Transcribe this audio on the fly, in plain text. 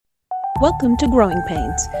Welcome to Growing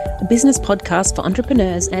Pains, a business podcast for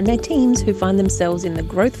entrepreneurs and their teams who find themselves in the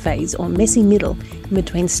growth phase or messy middle in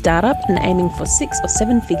between startup and aiming for 6 or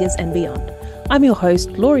 7 figures and beyond. I'm your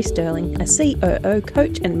host, Laurie Sterling, a COO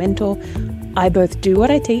coach and mentor. I both do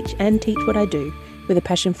what I teach and teach what I do, with a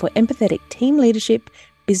passion for empathetic team leadership,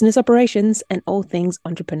 business operations, and all things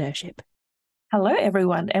entrepreneurship. Hello,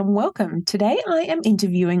 everyone, and welcome. Today I am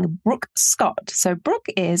interviewing Brooke Scott. So Brooke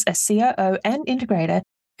is a COO and integrator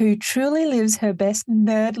who truly lives her best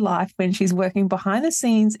nerd life when she's working behind the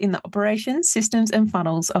scenes in the operations, systems, and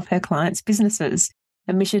funnels of her clients' businesses.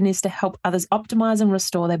 Her mission is to help others optimize and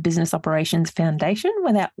restore their business operations foundation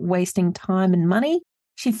without wasting time and money.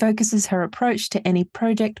 She focuses her approach to any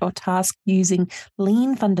project or task using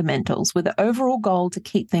lean fundamentals with the overall goal to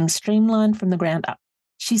keep things streamlined from the ground up.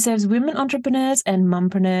 She serves women entrepreneurs and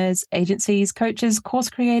mumpreneurs, agencies, coaches, course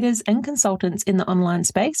creators, and consultants in the online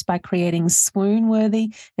space by creating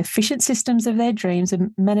swoon-worthy, efficient systems of their dreams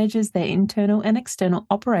and manages their internal and external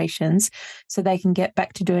operations so they can get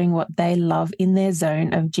back to doing what they love in their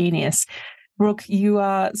zone of genius. Brooke, you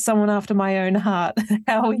are someone after my own heart.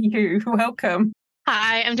 How are you? Welcome.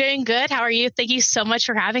 Hi, I'm doing good. How are you? Thank you so much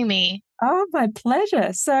for having me. Oh, my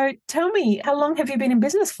pleasure. So tell me, how long have you been in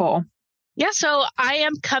business for? Yeah, so I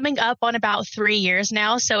am coming up on about 3 years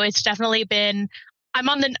now. So it's definitely been, I'm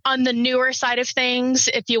on the newer side of things,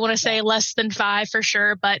 if you want to say less than 5 for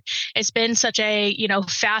sure. But it's been such a,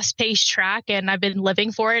 fast-paced track, and I've been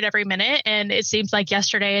living for it every minute. And it seems like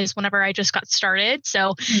yesterday is whenever I just got started.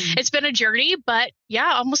 So It's been a journey, but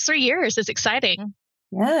yeah, almost 3 years. It's exciting.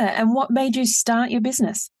 Yeah. And what made you start your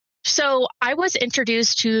business? So I was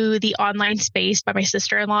introduced to the online space by my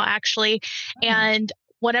sister-in-law, actually. And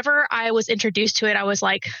whenever I was introduced to it, I was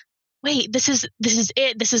like, wait, this is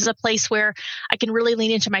it. This is a place where I can really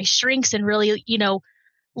lean into my strengths and really,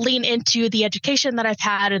 lean into the education that I've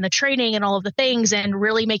had and the training and all of the things and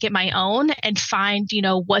really make it my own and find,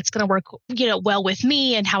 what's going to work, well with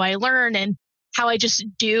me and how I learn and how I just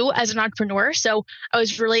do as an entrepreneur. So I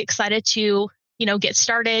was really excited to, get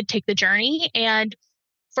started, take the journey. And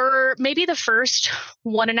for maybe the first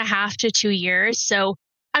 1.5 to 2 years, so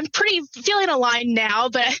I'm pretty feeling aligned now,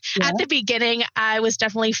 but at the beginning, I was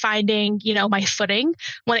definitely finding, my footing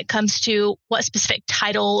when it comes to what specific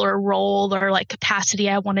title or role or like capacity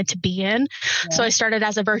I wanted to be in. So I started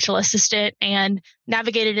as a virtual assistant and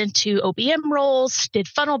navigated into OBM roles, did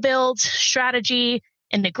funnel builds, strategy,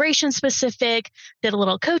 integration specific, did a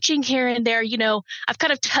little coaching here and there. I've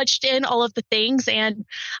kind of touched in all of the things, and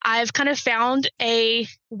I've kind of found a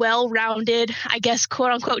well-rounded, I guess,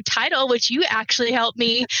 quote unquote title, which you actually helped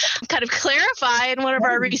me kind of clarify in one of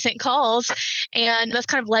our recent calls. And that's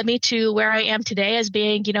kind of led me to where I am today as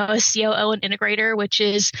being, a COO and integrator, which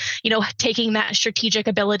is, taking that strategic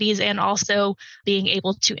abilities and also being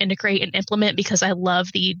able to integrate and implement because I love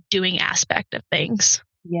the doing aspect of things.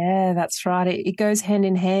 Yeah, that's right. It goes hand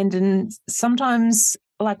in hand. And sometimes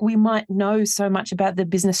we might know so much about the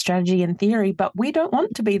business strategy and theory, but we don't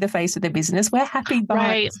want to be the face of the business. We're happy by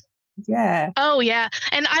Right. Yeah. Oh, yeah.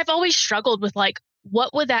 And I've always struggled with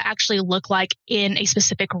what would that actually look like in a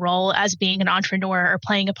specific role as being an entrepreneur or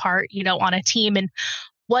playing a part, on a team, and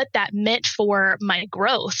what that meant for my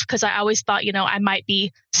growth. Because I always thought, I might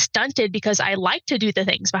be stunted because I like to do the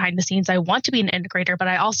things behind the scenes. I want to be an integrator, but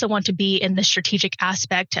I also want to be in the strategic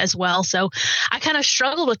aspect as well. So I kind of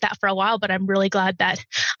struggled with that for a while, but I'm really glad that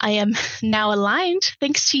I am now aligned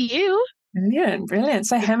thanks to you. Brilliant, brilliant.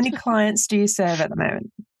 So how many clients do you serve at the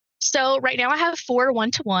moment? So right now I have 4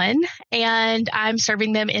 one-to-one, and I'm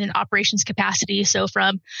serving them in an operations capacity. So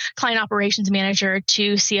from client operations manager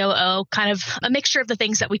to COO, kind of a mixture of the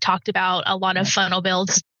things that we talked about, a lot of funnel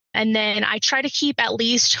builds. And then I try to keep at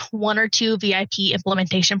least 1 or 2 VIP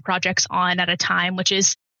implementation projects on at a time, which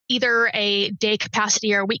is either a day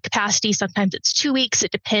capacity or a week capacity. Sometimes it's 2 weeks.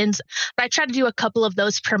 It depends. But I try to do a couple of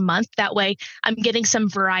those per month. That way I'm getting some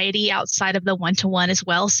variety outside of the one-to-one as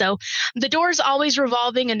well. So the door is always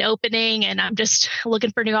revolving and opening, and I'm just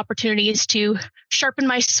looking for new opportunities to sharpen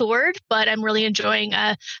my sword. But I'm really enjoying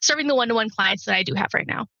serving the one-to-one clients that I do have right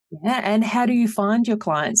now. Yeah. And how do you find your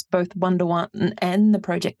clients, both one-to-one and the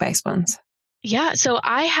project-based ones? Yeah. So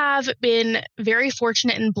I have been very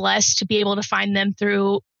fortunate and blessed to be able to find them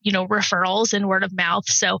through, referrals and word of mouth.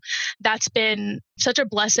 So that's been such a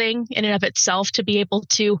blessing in and of itself to be able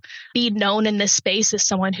to be known in this space as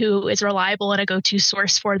someone who is reliable and a go-to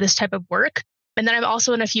source for this type of work. And then I'm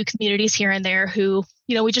also in a few communities here and there who,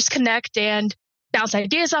 we just connect and bounce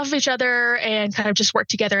ideas off of each other and kind of just work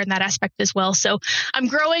together in that aspect as well. So I'm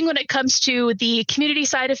growing when it comes to the community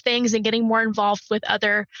side of things and getting more involved with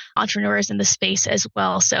other entrepreneurs in the space as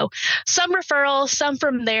well. So some referrals, some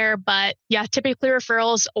from there, but yeah, typically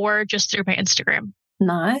referrals or just through my Instagram.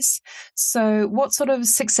 Nice. So what sort of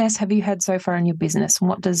success have you had so far in your business? And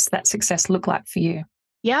what does that success look like for you?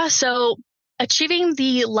 Yeah. So achieving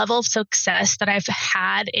the level of success that I've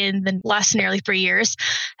had in the last nearly 3 years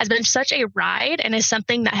has been such a ride and is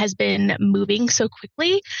something that has been moving so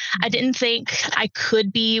quickly. I didn't think I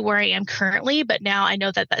could be where I am currently, but now I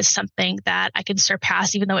know that that is something that I can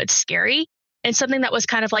surpass, even though it's scary. And something that was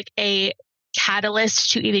kind of like a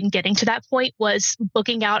catalyst to even getting to that point was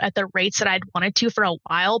booking out at the rates that I'd wanted to for a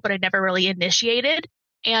while, but I never really initiated.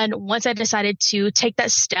 And once I decided to take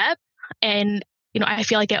that step and I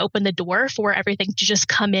feel like it opened the door for everything to just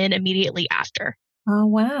come in immediately after. Oh,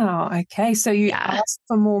 wow. Okay. So you asked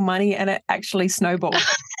for more money and it actually snowballed.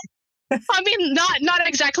 I mean, not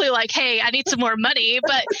exactly like, hey, I need some more money,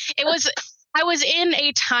 but I was in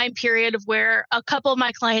a time period of where a couple of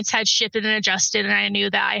my clients had shifted and adjusted, and I knew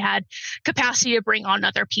that I had capacity to bring on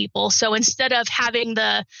other people. So instead of having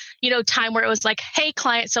the, time where it was like, hey,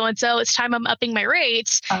 client so-and-so, it's time I'm upping my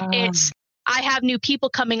rates, it's I have new people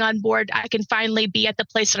coming on board. I can finally be at the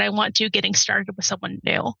place that I want to, getting started with someone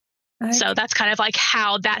new. Okay. So that's kind of like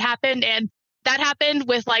how that happened. And that happened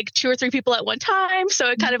with like 2 or 3 people at one time. So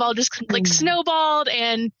it kind of all just like snowballed.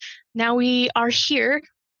 And now we are here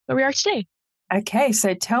where we are today. Okay.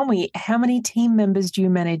 So tell me, how many team members do you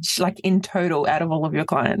manage like in total out of all of your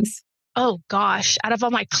clients? Oh gosh, out of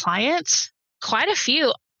all my clients, quite a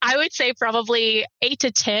few. I would say probably 8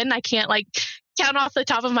 to 10. I can't count off the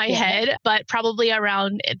top of my head, but probably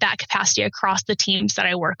around that capacity across the teams that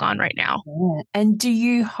I work on right now. Yeah. And do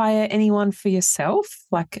you hire anyone for yourself,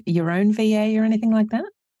 like your own VA or anything like that?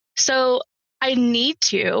 So I need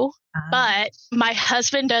to, but my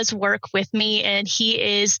husband does work with me, and he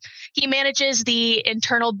manages the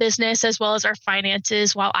internal business as well as our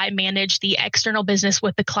finances while I manage the external business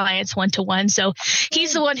with the clients one-to-one. So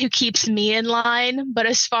he's the one who keeps me in line. But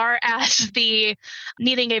as far as the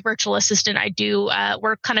needing a virtual assistant, I do,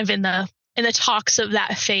 we're kind of in the talks of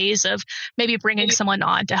that phase of maybe bringing someone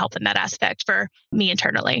on to help in that aspect for me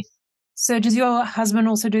internally. So does your husband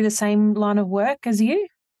also do the same line of work as you?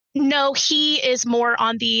 No, he is more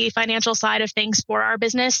on the financial side of things for our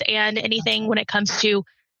business, and anything when it comes to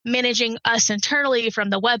managing us internally from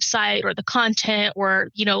the website or the content or,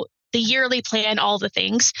 the yearly plan, all the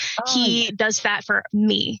things. He does that for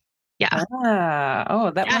me. Yeah.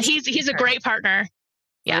 He's a great partner.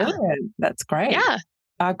 Yeah. Brilliant. That's great. Yeah.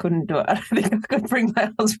 I couldn't do it. I don't think I could bring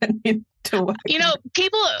my husband in to work.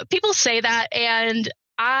 People say that, and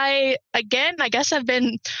I guess I've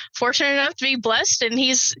been fortunate enough to be blessed, and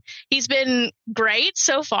he's been great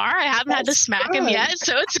so far. I haven't had to smack him yet,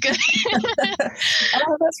 so it's good.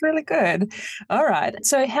 Oh, that's really good. All right.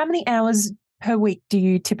 So how many hours per week do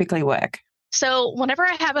you typically work? So whenever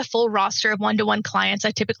I have a full roster of one-to-one clients,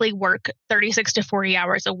 I typically work 36 to 40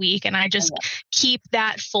 hours a week, and I just keep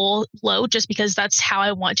that full load just because that's how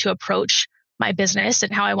I want to approach my business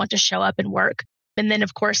and how I want to show up and work. And then,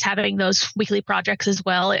 of course, having those weekly projects as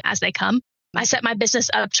well as they come. I set my business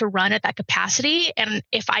up to run at that capacity. And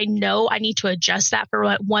if I know I need to adjust that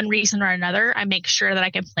for one reason or another, I make sure that I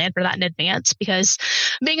can plan for that in advance, because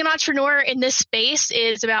being an entrepreneur in this space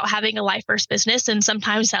is about having a life first business. And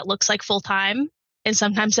sometimes that looks like full time, and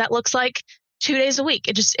sometimes that looks like 2 days a week.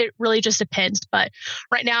 It really just depends. But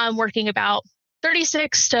right now I'm working about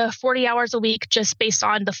 36 to 40 hours a week, just based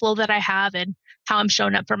on the flow that I have and how I'm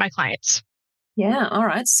showing up for my clients. Yeah. All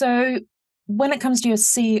right. So when it comes to your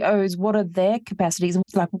CEOs, what are their capacities?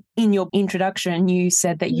 Like in your introduction, you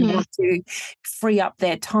said that you want to free up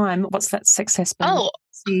their time. What's that success been? Oh,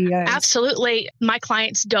 CEOs? Absolutely. My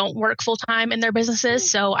clients don't work full time in their businesses,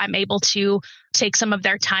 so I'm able to take some of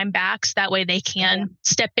their time back so that way they can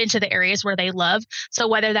step into the areas where they love. So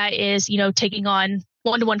whether that is, taking on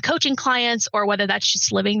one-to-one coaching clients, or whether that's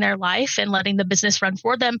just living their life and letting the business run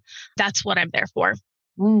for them, that's what I'm there for.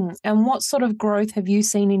 And what sort of growth have you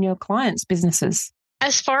seen in your clients' businesses?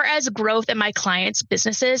 As far as growth in my clients'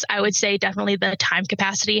 businesses, I would say definitely the time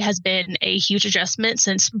capacity has been a huge adjustment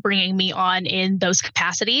since bringing me on in those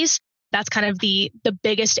capacities. That's kind of the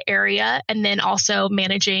biggest area. And then also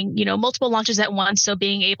managing, multiple launches at once. So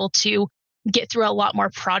being able to get through a lot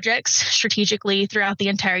more projects strategically throughout the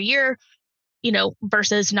entire year,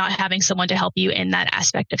 versus not having someone to help you in that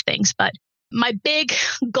aspect of things. But my big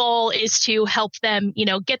goal is to help them,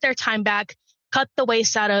 get their time back, cut the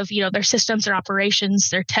waste out of, their systems, their operations,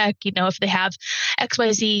 their tech. If they have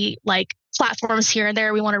XYZ like platforms here and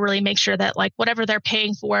there, we want to really make sure that like whatever they're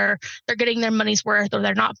paying for, they're getting their money's worth, or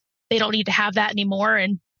they don't need to have that anymore.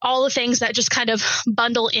 And all the things that just kind of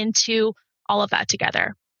bundle into all of that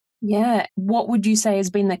together. Yeah. What would you say has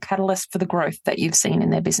been the catalyst for the growth that you've seen in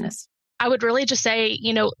their business? I would really just say,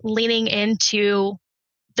 leaning into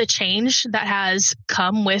the change that has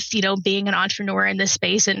come with, being an entrepreneur in this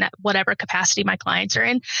space in whatever capacity my clients are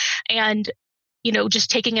in. And, just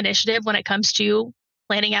taking initiative when it comes to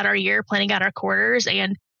planning out our year, planning out our quarters,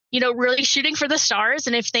 and, really shooting for the stars.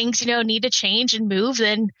 And if things, need to change and move,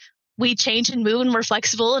 then we change and move, and we're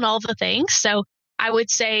flexible and all the things. So I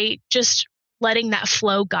would say just letting that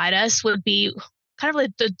flow guide us would be kind of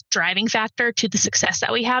like the driving factor to the success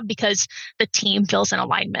that we have, because the team feels in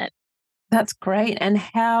alignment. That's great. And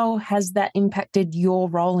how has that impacted your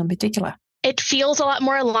role in particular? It feels a lot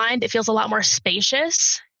more aligned. It feels a lot more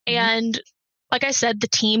spacious. And like I said, the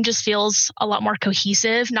team just feels a lot more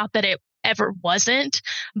cohesive. Not that it ever wasn't,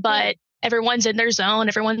 but everyone's in their zone.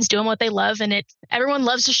 Everyone's doing what they love, and everyone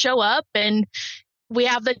loves to show up, and we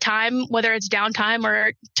have the time, whether it's downtime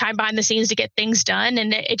or time behind the scenes, to get things done.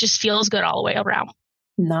 And it just feels good all the way around.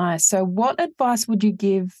 Nice. So what advice would you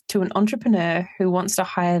give to an entrepreneur who wants to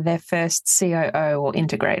hire their first COO or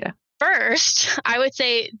integrator? First, I would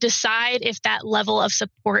say decide if that level of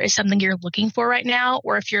support is something you're looking for right now,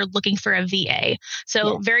 or if you're looking for a VA.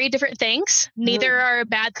 So very different things. Neither are a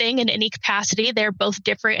bad thing in any capacity. They're both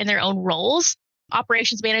different in their own roles.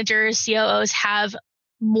 Operations managers, COOs have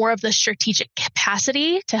more of the strategic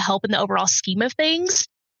capacity to help in the overall scheme of things.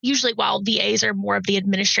 Usually, while VAs are more of the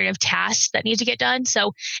administrative tasks that need to get done.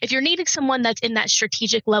 So if you're needing someone that's in that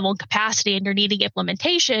strategic level and capacity, and you're needing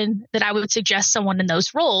implementation, then I would suggest someone in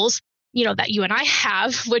those roles, that you and I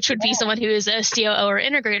have, which would be someone who is a COO or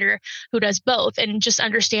integrator who does both, and just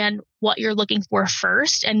understand what you're looking for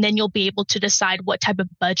first. And then you'll be able to decide what type of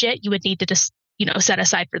budget you would need to just, set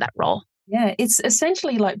aside for that role. Yeah, it's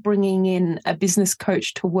essentially like bringing in a business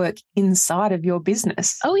coach to work inside of your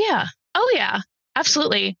business. Oh, yeah.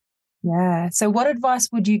 Absolutely. Yeah. So what advice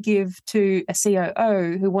would you give to a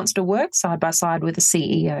COO who wants to work side by side with a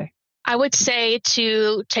CEO? I would say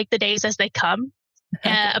to take the days as they come.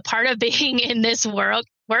 A part of being in this work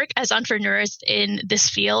as entrepreneurs in this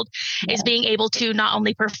field is being able to not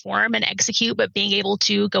only perform and execute, but being able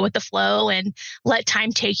to go with the flow and let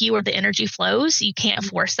time take you where the energy flows. You can't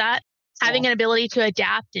force that. Having an ability to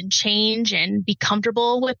adapt and change and be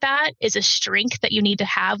comfortable with that is a strength that you need to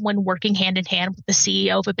have when working hand in hand with the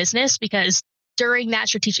CEO of a business, because during that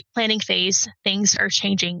strategic planning phase, things are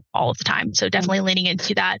changing all of the time. So definitely leaning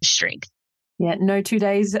into that strength. Yeah, no 2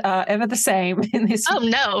 days are ever the same in this. Oh,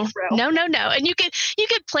 no. And you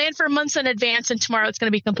could plan for months in advance, and tomorrow it's going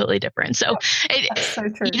to be completely different. So, That's so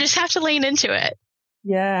true. You just have to lean into it.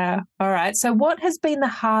 Yeah. All right. So what has been the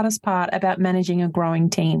hardest part about managing a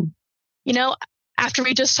growing team? After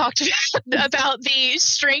we just talked about the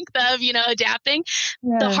strength of, adapting,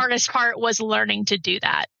 the hardest part was learning to do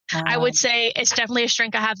that. Wow. I would say it's definitely a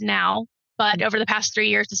strength I have now, but over the past 3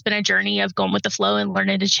 years, it's been a journey of going with the flow and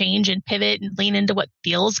learning to change and pivot and lean into what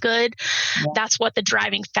feels good. Yeah. That's what the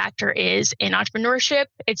driving factor is in entrepreneurship.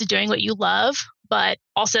 It's doing what you love, but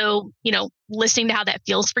also, listening to how that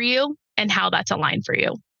feels for you and how that's aligned for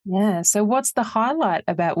you. Yeah. So what's the highlight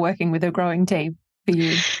about working with a growing team for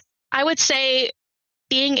you? I would say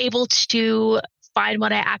being able to find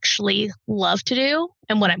what I actually love to do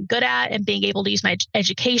and what I'm good at, and being able to use my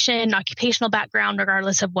education and occupational background,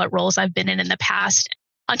 regardless of what roles I've been in the past,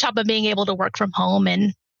 on top of being able to work from home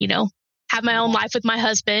and, have my own life with my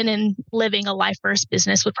husband and living a life first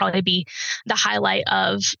business would probably be the highlight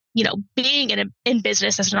of, being in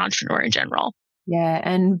business as an entrepreneur in general. Yeah.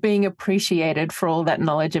 And being appreciated for all that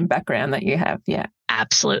knowledge and background that you have. Yeah.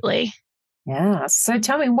 Absolutely. Yeah. So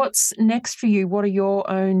tell me, what's next for you? What are your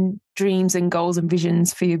own dreams and goals and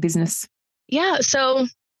visions for your business? Yeah. So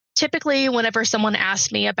typically whenever someone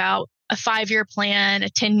asks me about a 5-year plan, a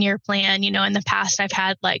 10-year plan, in the past I've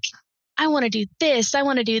had like, I want to do this, I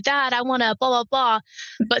want to do that, I want to blah, blah, blah.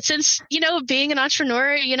 But since, being an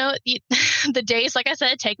entrepreneur, the days, like I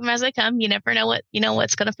said, take them as they come. You never know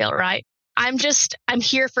what's going to feel right. I'm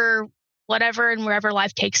here for whatever and wherever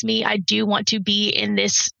life takes me. I do want to be in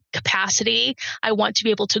this capacity. I want to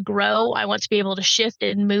be able to grow. I want to be able to shift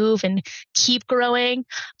and move and keep growing.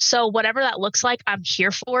 So whatever that looks like, I'm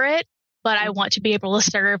here for it. But I want to be able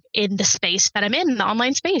to serve in the space that I'm in the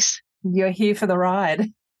online space. You're here for the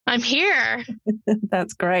ride. I'm here.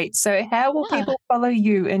 That's great. So how will people follow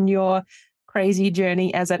you in your crazy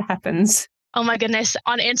journey as it happens? Oh my goodness.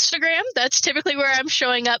 On Instagram, that's typically where I'm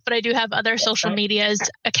showing up, but I do have other social medias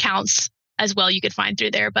accounts as well you could find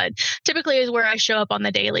through there. But typically is where I show up on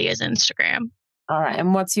the daily is Instagram. All right.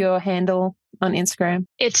 And what's your handle on Instagram?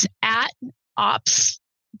 It's at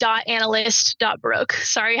ops.analyst.brooke.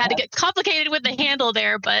 Sorry, I had to get complicated with the handle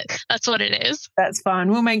there, but that's what it is. That's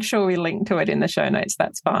fine. We'll make sure we link to it in the show notes.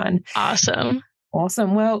 That's fine. Awesome.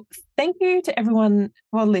 Well, thank you to everyone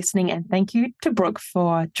for listening, and thank you to Brooke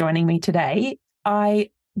for joining me today. I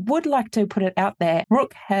would like to put it out there.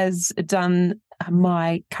 Brooke has done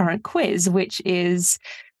my current quiz, which is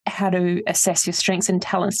how to assess your strengths and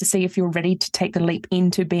talents to see if you're ready to take the leap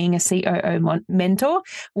into being a COO mentor.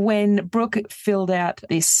 When Brooke filled out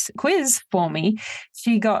this quiz for me,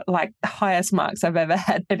 she got like the highest marks I've ever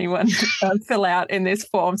had anyone fill out in this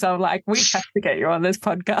form. So I'm like, we have to get you on this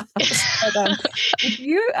podcast. But, if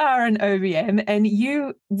you are an OBM and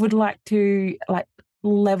you would like to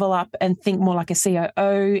level up and think more like a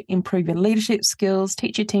COO, improve your leadership skills,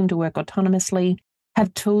 teach your team to work autonomously,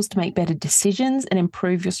 have tools to make better decisions and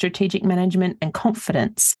improve your strategic management and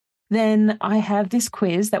confidence, then I have this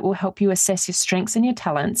quiz that will help you assess your strengths and your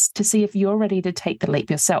talents to see if you're ready to take the leap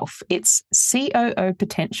yourself. It's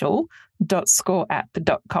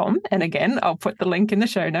coopotential.scoreapp.com. And again, I'll put the link in the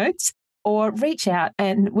show notes, or reach out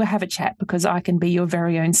and we'll have a chat because I can be your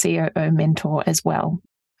very own COO mentor as well.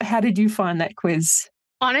 How did you find that quiz?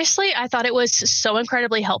 Honestly, I thought it was so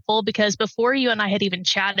incredibly helpful because before you and I had even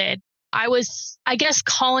chatted, I was, I guess,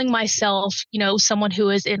 calling myself, someone who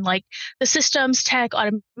is in like the systems, tech,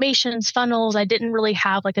 automations, funnels. I didn't really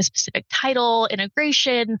have like a specific title,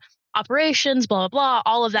 integration, operations, blah, blah, blah,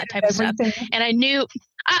 all of that type of stuff. And I knew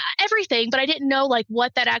everything, but I didn't know like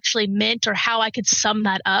what that actually meant or how I could sum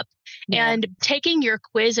that up. Yeah. And taking your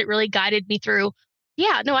quiz, it really guided me through.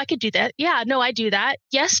 Yeah, no, I could do that. Yeah, no, I do that.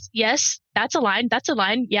 Yes, that's a line. That's a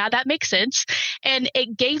line. Yeah, that makes sense. And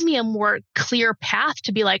it gave me a more clear path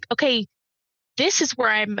to be like, okay, this is where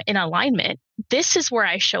I'm in alignment. This is where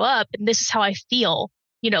I show up. And this is how I feel,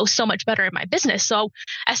 so much better in my business. So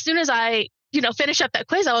as soon as I, finish up that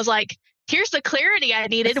quiz, I was like, here's the clarity I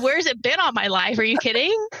needed. Where's it been all my life? Are you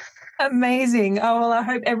kidding? Amazing. Oh, well, I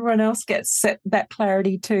hope everyone else gets that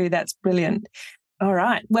clarity too. That's brilliant. All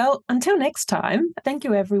right. Well, until next time, thank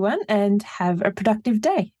you, everyone, and have a productive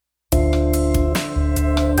day.